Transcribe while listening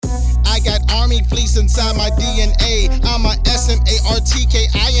DNA fleece inside my DNA. I'm a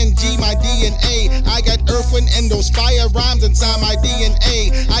SMARTKING, my DNA. I got earth, wind, and those fire rhymes inside my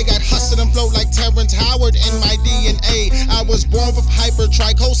DNA. I got hustle and flow like Terrence Howard in my DNA. I was born with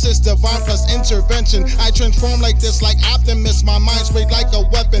hypertrichosis, divine plus intervention. I transform like this, like Optimus. My mind straight like a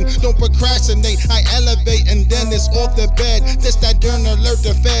weapon. Don't procrastinate, I elevate and then it's off the bed. This that during alert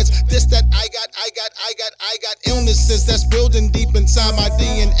the feds. This that I got illnesses that's building deep inside my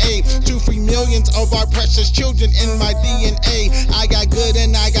DNA. To free millions of our precious children in my DNA. I got good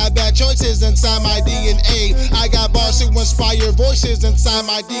and I got bad choices inside my DNA. I got bars who inspire voices inside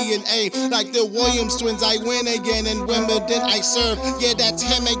my DNA. Like the Williams twins, I win again, and Wimbledon I serve. Yeah, that's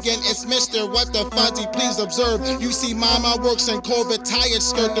him again, it's Mr. What the Fuzzy, please observe. You see mama works in Corvette tires,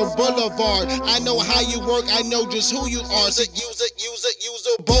 skirt the boulevard. I know how you work, I know just who you are. So use it.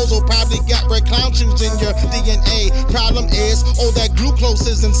 Bozo probably got red clown shoes in your DNA. Problem is, all that glucose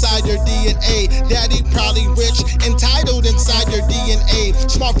is inside your DNA. Daddy probably rich, entitled inside your DNA.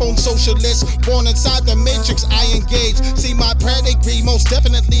 Smartphone socialist, born inside the matrix, I engage. See my pedigree, most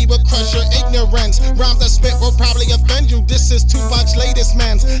definitely will crush your ignorance. Rhymes I spit will probably offend you, this is Tupac's latest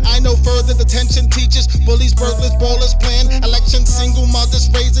mans. I know further detention teachers, bullies, burglars, ballers, plan elections, single mothers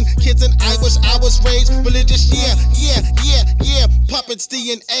raising kids, and I wish I was raised religious, yeah. Puppets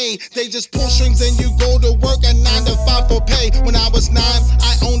DNA, they just pull strings and you go to work at 9 to 5 for pay. When I was 9,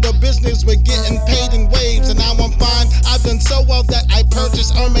 I owned a business with getting paid in waves, and now I'm fine. I've done so well that I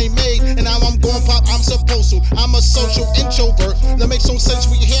purchased made, and now I'm going pop, I'm supposed to. I'm a social introvert, that makes no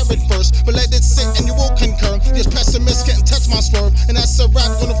sense when you hear it first, but let it sit and you will concur. This pessimist can't touch my swerve, and that's a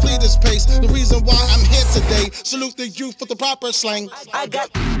rap gonna flee this pace. The reason why I'm here today, salute the youth for the proper slang.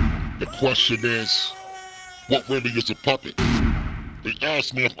 The question is, what really is a puppet? They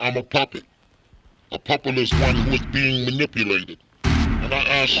ask me if I'm a puppet. A puppet is one who is being manipulated. And I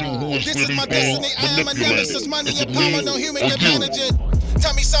ask you, who is really being manipulated? Is it me or you?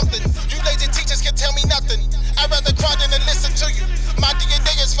 Tell me something, you lazy teachers can tell me nothing. I'd rather cry than to listen to you. My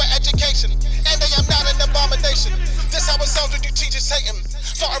DNA is for education, and I am not an abomination. This how it sounds when you teachers hating.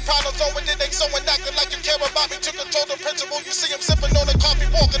 Starting problems over then they so acting like you care about me. To control the principle, you see him sipping on a coffee,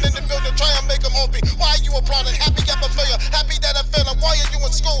 walking in the building, try and make him happy. Why are you applauding? Happy I'm a failure, happy that I'm failing. Why are you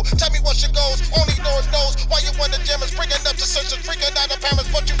in school? Tell me what's your goals, only Lord knows. Why you want the jammers, bringing up the searchers, freaking out the parents,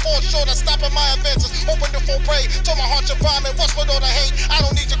 but you fall short of stopping my advances. Open the full prey, till my heart your vomit. What's with all the hate? I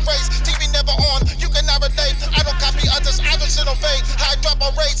don't need your grace, TV never on, you cannot relate. I don't copy others, I don't sit on fake. High drop our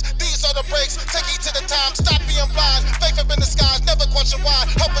rates, these are the breaks. Take heed to the time, stop being blind. Faith up in the skies, never question why.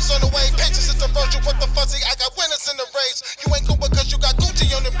 Help us on the way, patience is the virtue. What the fuzzy, I got winners in the race. You ain't good because you got Gucci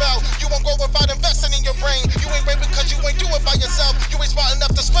on your belt. You won't grow without investing in your brain. You ain't great because you ain't do it by yourself. You ain't smart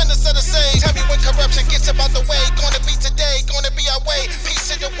enough to spend instead of save. Tell me when corruption gets about the way. Gonna be today, gonna be our way. Peace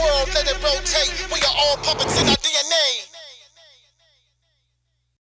in the world, let it rotate. We are all puppets in our